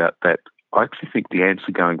talk about that, I actually think the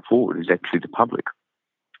answer going forward is actually the public,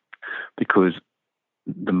 because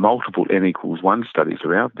the multiple N=1 studies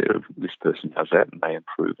are out there of this person does that and they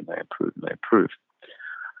improve and they improve and they improve.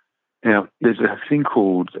 Now, there's a thing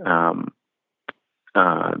called,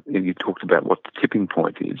 you talked about what the tipping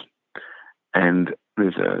point is, and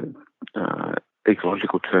there's a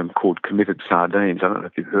ecological term called committed sardines. I don't know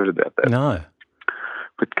if you've heard about that. No.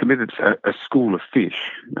 But committed, a school of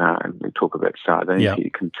fish, and we talk about sardines here,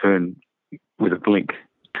 can turn with a blink,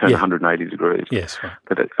 180 degrees. Yes, right.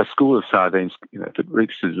 But a school of sardines, if it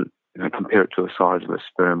reaches, compare it to the size of a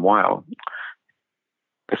sperm whale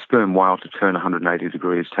to turn 180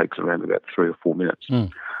 degrees takes around about 3 or 4 minutes.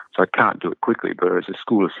 So it can't do it quickly, whereas a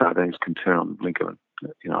school of sardines can turn on the blink of an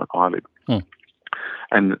eyelid.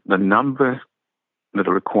 And the number that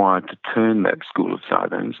are required to turn that school of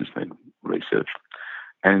sardines has been researched,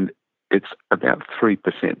 and it's about 3%.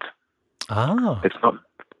 It's not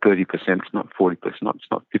 30%, it's not 40%, it's not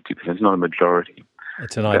 50%, it's not a majority.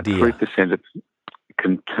 It's an idea. 3%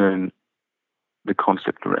 can turn the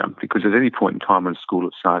concept around, because at any point in time in a school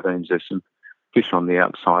of sardines, there's some fish on the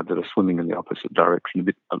outside that are swimming in the opposite direction, a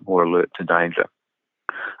bit more alert to danger.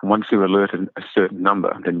 And once you're alerted a certain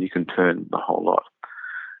number, then you can turn the whole lot.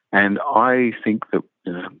 And I think that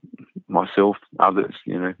myself, others,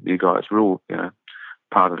 you guys, we're all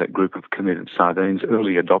part of that group of committed sardines,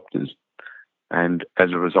 early adopters, and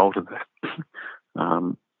as a result of that,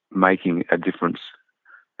 making a difference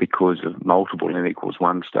because of multiple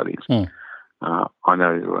N=1 studies. I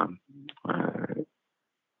know a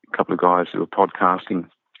couple of guys who are podcasting,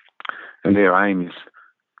 and their aim is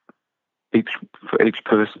for each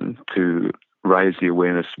person to raise the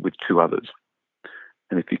awareness with 2 others.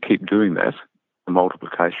 And if you keep doing that, the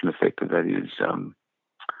multiplication effect of that is,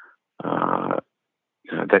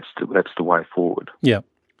 that's the way forward. Yeah.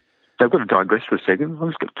 So I've got to digress for a second. I've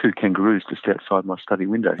just got 2 kangaroos just outside my study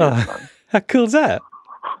window here. How cool is that?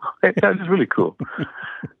 It's really cool.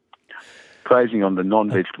 Grazing on the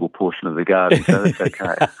non-vegetable portion of the garden, so that's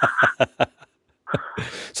okay.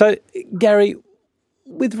 So, Gary,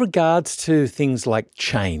 with regards to things like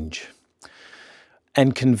change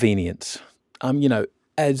and convenience,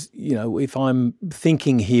 if I'm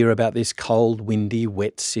thinking here about this cold, windy,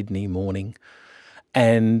 wet Sydney morning,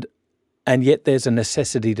 and yet there's a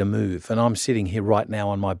necessity to move, and I'm sitting here right now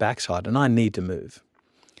on my backside, and I need to move,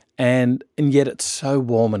 and yet it's so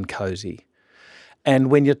warm and cozy.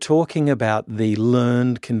 And when you're talking about the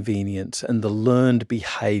learned convenience and the learned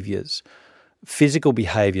behaviours, physical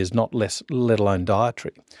behaviours, let alone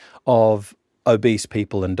dietary, of obese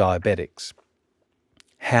people and diabetics,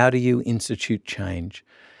 how do you institute change?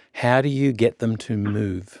 How do you get them to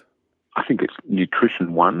move? I think it's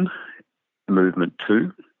nutrition 1, movement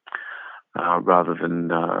 2, rather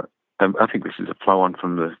than... I think this is a flow-on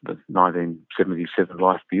from the 1977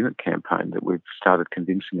 Life Per Unit campaign, that we've started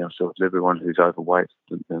convincing ourselves, everyone who's overweight,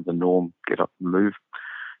 the norm, get up and move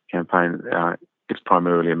campaign, it's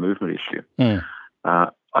primarily a movement issue. I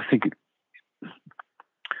think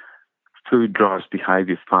food drives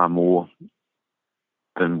behaviour far more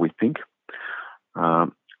than we think. What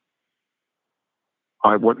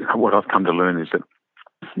I've come to learn is that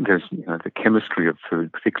there's the chemistry of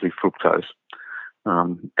food, particularly fructose,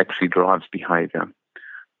 actually drives behaviour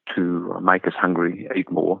to make us hungry,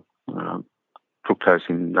 eat more. Fructose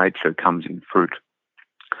in nature comes in fruit,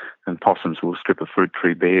 and possums will strip a fruit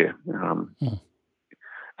tree bare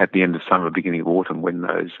at the end of summer, beginning of autumn, when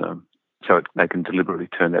those they can deliberately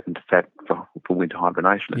turn that into fat for winter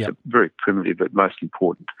hibernation. It's a very primitive but most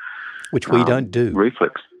important, which we don't do,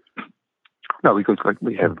 reflex. No, because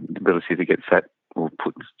we have the ability to get fat or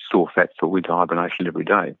store fat for winter hibernation every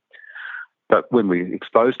day. But when we're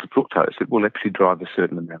exposed to fructose, it will actually drive a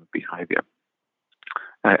certain amount of behaviour.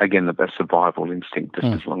 Again, the survival instinct,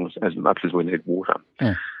 just as much as we need water.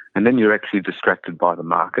 And then you're actually distracted by the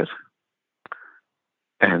market,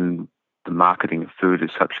 and the marketing of food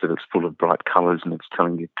is such that it's full of bright colours and it's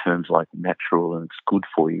telling you terms like natural and it's good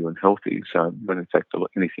for you and healthy. So, when in fact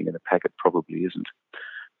anything in a packet probably isn't.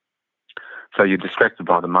 So you're distracted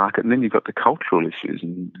by the market, and then you've got the cultural issues,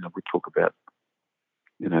 and we talk about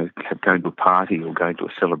going to a party or going to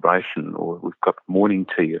a celebration, or we've got morning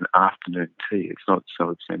tea and afternoon tea. It's not so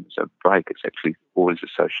it's a break. It's actually always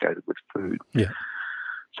associated with food. Yeah.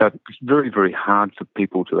 So it's very, very hard for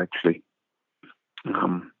people to actually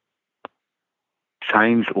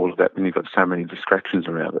change all of that when you've got so many distractions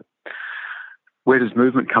around it. Where does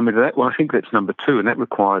movement come into that? Well, I think that's number 2, and that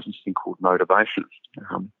requires this thing called motivation.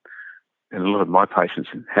 And a lot of my patients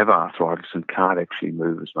have arthritis and can't actually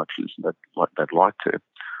move as much as they'd like to.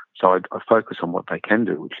 So I focus on what they can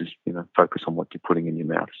do, which is, focus on what you're putting in your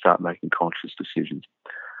mouth, start making conscious decisions.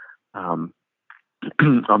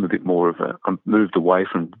 I'm a bit more of I'm moved away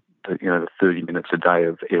from the 30 minutes a day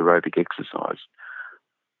of aerobic exercise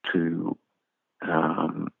to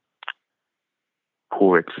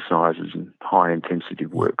core exercises and high intensity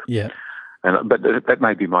work. Yeah. But that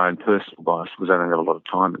may be my own personal bias because I don't have a lot of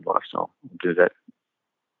time in life, so I'll do that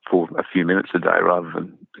for a few minutes a day rather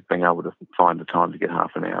than being able to find the time to get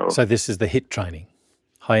half an hour. So this is the HIIT training,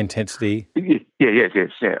 high intensity. Yes.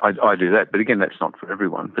 I do that, but again, that's not for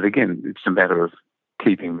everyone. But again, it's a matter of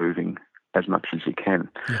keeping moving as much as you can,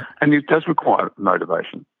 and it does require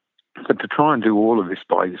motivation. But to try and do all of this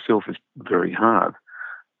by yourself is very hard.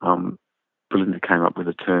 Belinda came up with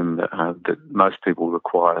a term that most people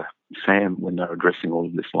require SAM when they're addressing all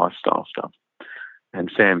of this lifestyle stuff.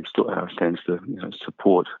 And SAM stands for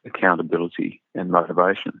support, accountability, and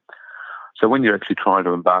motivation. So when you're actually trying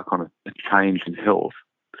to embark on a change in health,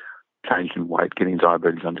 change in weight, getting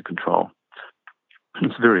diabetes under control,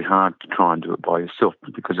 it's very hard to try and do it by yourself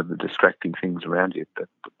because of the distracting things around you,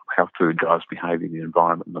 how food drives behaviour, the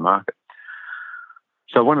environment, and the market.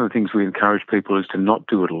 So one of the things we encourage people is to not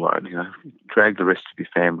do it alone. Drag the rest of your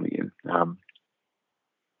family in,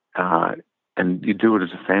 and you do it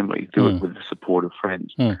as a family. Do it with the support of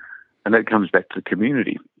friends, and that comes back to the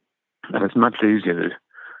community. And it's much easier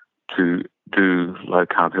to do low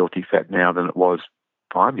carb, healthy fat now than it was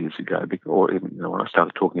 5 years ago. Or even when I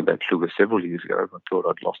started talking about sugar several years ago, I thought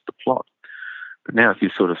I'd lost the plot. But now, if you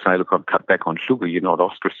sort of say, "Look, I've cut back on sugar," you're not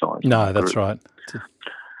ostracised. No, that's right.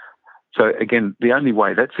 So again, the only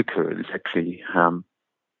way that's occurred is actually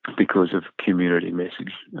because of community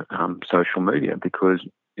message, social media, because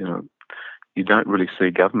you don't really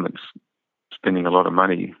see governments spending a lot of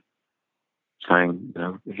money saying,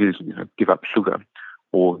 here's give up sugar,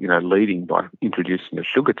 or leading by introducing a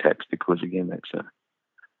sugar tax, because again that's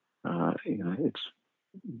it's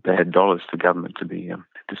bad dollars for government to be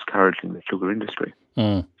discouraging the sugar industry.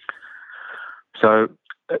 So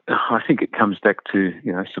I think it comes back to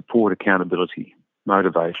support, accountability,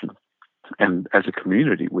 motivation, and as a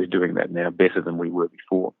community we're doing that now better than we were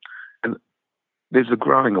before. And there's a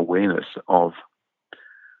growing awareness of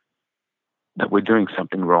that we're doing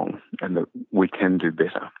something wrong and that we can do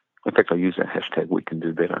better. In fact, I use that hashtag "we can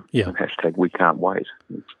do better" and hashtag "we can't wait."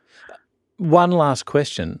 One last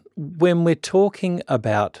question: when we're talking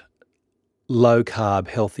about low carb,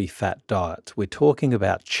 healthy fat diets, we're talking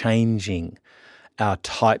about changing our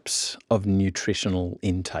types of nutritional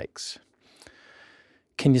intakes.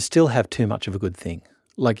 Can you still have too much of a good thing?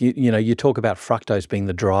 Like, you talk about fructose being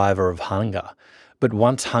the driver of hunger, but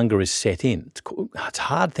once hunger is set in, it's a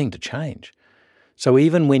hard thing to change. So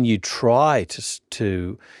even when you try to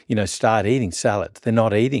start eating salads, they're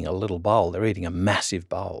not eating a little bowl, they're eating a massive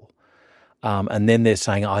bowl. And then they're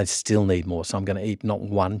saying, I still need more, so I'm going to eat not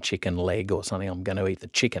one chicken leg or something, I'm going to eat the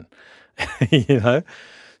chicken,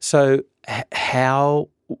 So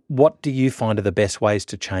what do you find are the best ways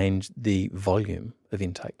to change the volume of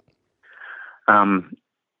intake?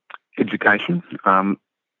 Education.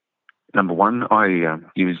 Number one, I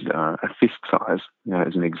use a fist size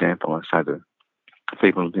as an example. I say to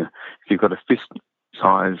people, if you've got a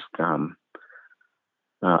fist-sized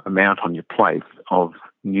amount on your plate of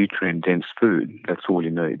nutrient-dense food, that's all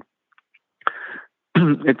you need.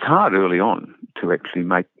 It's hard early on to actually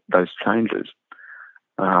make those changes.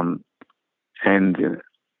 And I'm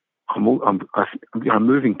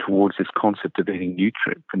moving towards this concept of eating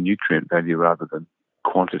nutrient value rather than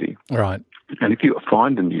quantity. Right. And if you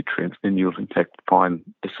find the nutrients, then you'll in fact find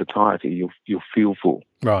the satiety. You'll feel full.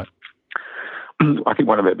 Right. I think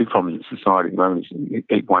one of our big problems in society at the moment is you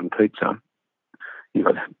eat one pizza, you've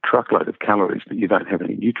got a truckload of calories, but you don't have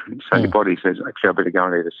any nutrients. So your body says, actually, I better go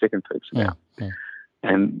and eat a second pizza now.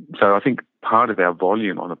 And so I think part of our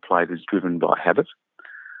volume on a plate is driven by habit.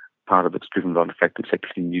 Part of it's driven by the fact that it's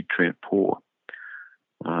actually nutrient poor.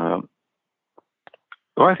 I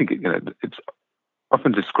think it's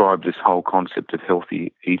often described, this whole concept of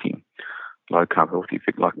healthy eating, low carb, healthy, a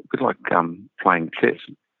bit like playing chess.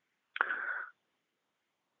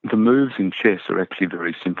 The moves in chess are actually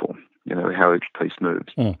very simple, how each piece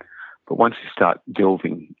moves. But once you start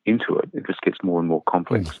delving into it, it just gets more and more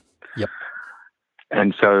complex. Yep.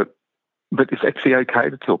 And so, but it's actually okay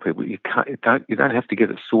to tell people you don't have to get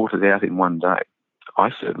it sorted out in one day. I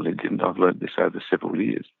certainly didn't. I've learned this over several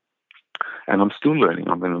years. And I'm still learning.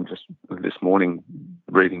 I'm just this morning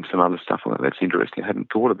reading some other stuff. Well, that's interesting. I hadn't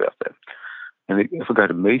thought about that. And if I go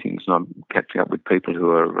to meetings and I'm catching up with people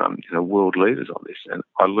who are world leaders on this, and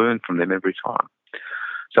I learn from them every time.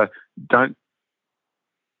 So I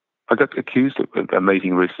got accused of a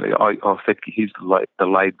meeting recently. I said he's the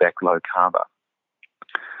laid back low carber,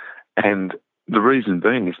 and the reason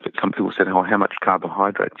being is that some people said, oh, how much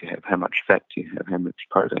carbohydrate do you have? How much fat do you have? How much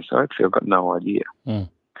protein? So actually I've got no idea.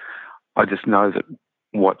 I just know that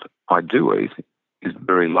what I do eat is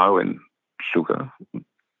very low in sugar.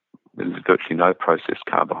 There's virtually no processed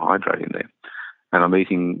carbohydrate in there. And I'm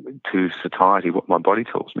eating to satiety what my body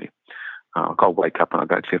tells me. I'll wake up and I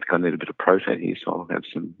go, actually, I think I need a bit of protein here, so I'll have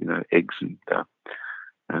some, eggs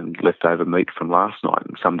and leftover meat from last night.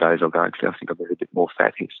 And some days I'll go, actually, I think I've got a bit more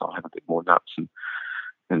fat here, so I'll have a bit more nuts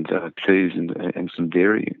and cheese and some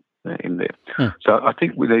dairy in there. So I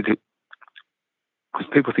think we need to, because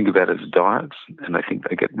people think about it as diets and they think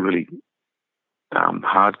they get really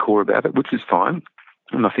hardcore about it, which is fine.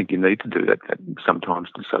 And I think you need to do that sometimes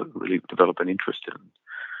to sort of really develop an interest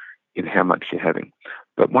in how much you're having.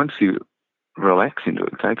 But once you relax into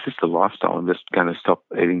it, it's just a lifestyle. I'm just going to stop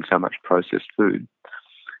eating so much processed food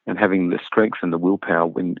and having the strength and the willpower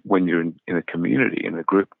when you're in a community, in a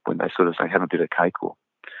group, when they sort of say, have a bit of cake, or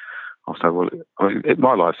I'll say, well,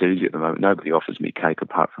 my life's easy at the moment. Nobody offers me cake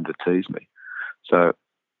apart from to tease me. So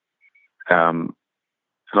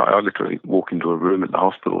I literally walk into a room at the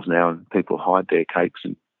hospitals now and people hide their cakes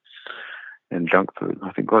and junk food.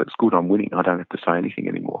 I think, well, it's good, I'm winning. I don't have to say anything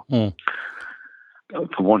anymore.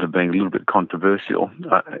 For want of being a little bit controversial,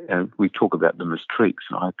 and we talk about them as treats,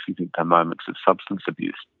 and I actually think they're moments of substance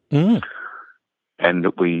abuse. And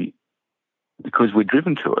that because we're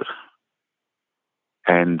driven to it,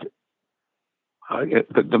 and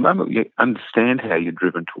the moment you understand how you're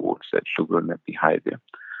driven towards that sugar and that behaviour,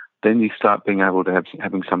 then you start being able to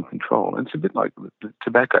having some control. And it's a bit like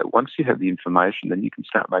tobacco. Once you have the information, then you can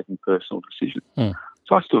start making personal decisions.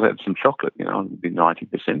 So I still have some chocolate, it'll be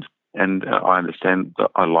 90%, and I understand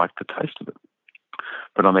that I like the taste of it.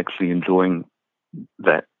 But I'm actually enjoying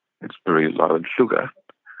that. It's very low in sugar,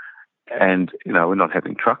 and, we're not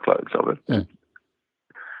having truckloads of it.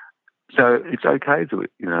 So it's okay to,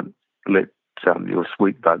 let your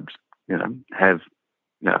sweet buds, have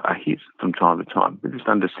a hit from time to time. We just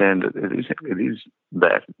understand that it is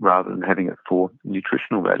that rather than having it for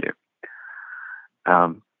nutritional value.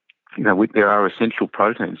 There are essential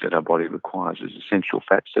proteins that our body requires. There's essential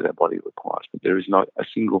fats that our body requires, but there is not a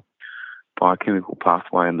single biochemical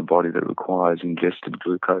pathway in the body that requires ingested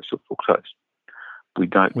glucose or fructose. We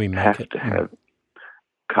don't have to have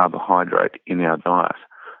carbohydrate in our diet.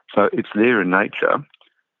 So it's there in nature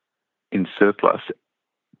in surplus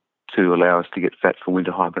to allow us to get fat for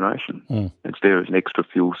winter hibernation. It's there as an extra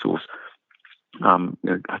fuel source.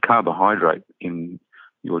 A carbohydrate in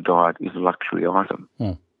your diet is a luxury item.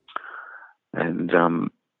 And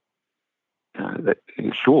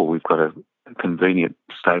sure, we've got a convenient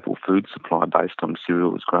staple food supply based on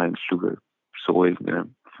cereals, grains, sugar, soy,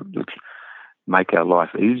 which make our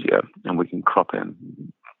life easier, and we can crop and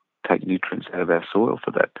take nutrients out of our soil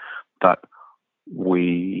for that. But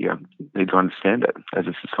we need to understand that as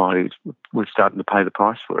a society, we're starting to pay the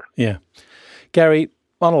price for it. Yeah. Gary,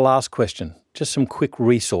 one last question, just some quick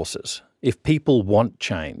resources. If people want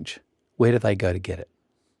change, where do they go to get it?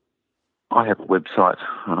 I have a website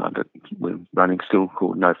that we're running still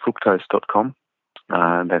called nofructose.com.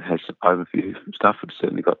 That has overview stuff. It's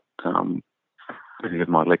certainly got any of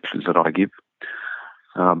my lectures that I give.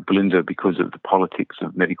 Belinda, because of the politics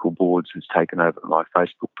of medical boards, has taken over my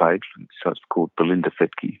Facebook page, so it's called Belinda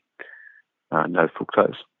Fettke, No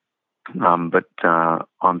Fructose. But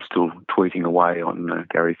I'm still tweeting away on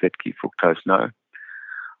Gary Fettke, Fructose No.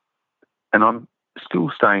 And I'm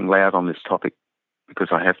still staying loud on this topic because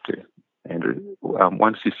I have to, Andrew.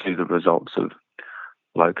 Once you see the results of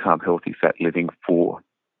low-carb, healthy fat living for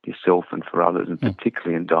yourself and for others, and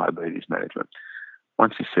particularly in diabetes management,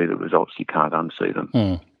 once you see the results, you can't unsee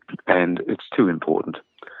them. And it's too important.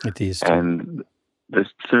 It is. And the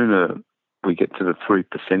sooner we get to the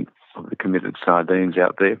 3% of the committed sardines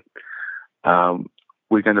out there,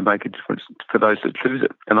 we're going to make a difference for those that choose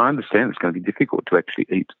it. And I understand it's going to be difficult to actually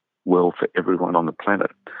eat well for everyone on the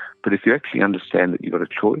planet. But if you actually understand that you've got a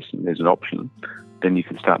choice and there's an option, then you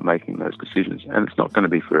can start making those decisions. And it's not going to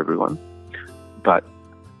be for everyone. But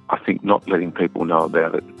I think not letting people know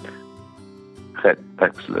about it,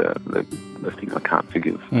 that's the thing I can't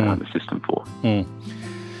forgive the system for.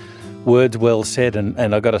 Words well said,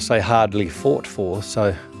 and I've got to say hardly fought for.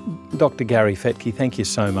 So, Dr. Gary Fettke, thank you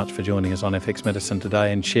so much for joining us on FX Medicine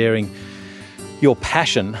today and sharing your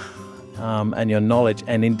passion and your knowledge,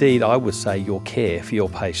 and indeed, I would say, your care for your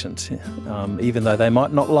patients. Even though they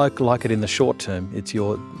might not like it in the short term, it's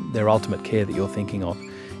their ultimate care that you're thinking of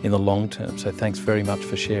in the long term. So thanks very much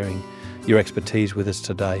for sharing your expertise with us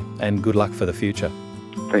today, and good luck for the future.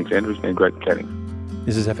 Thanks, Andrew. It's been great chatting.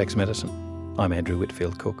 This is FX Medicine. I'm Andrew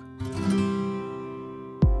Whitfield Cook.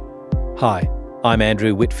 Hi, I'm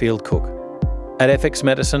Andrew Whitfield Cook. At FX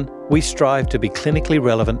Medicine, we strive to be clinically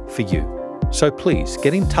relevant for you. So please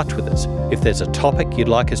get in touch with us if there's a topic you'd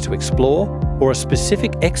like us to explore or a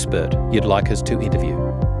specific expert you'd like us to interview.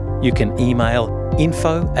 You can email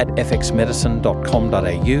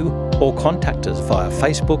info@fxmedicine.com.au or contact us via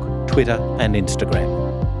Facebook, Twitter and Instagram.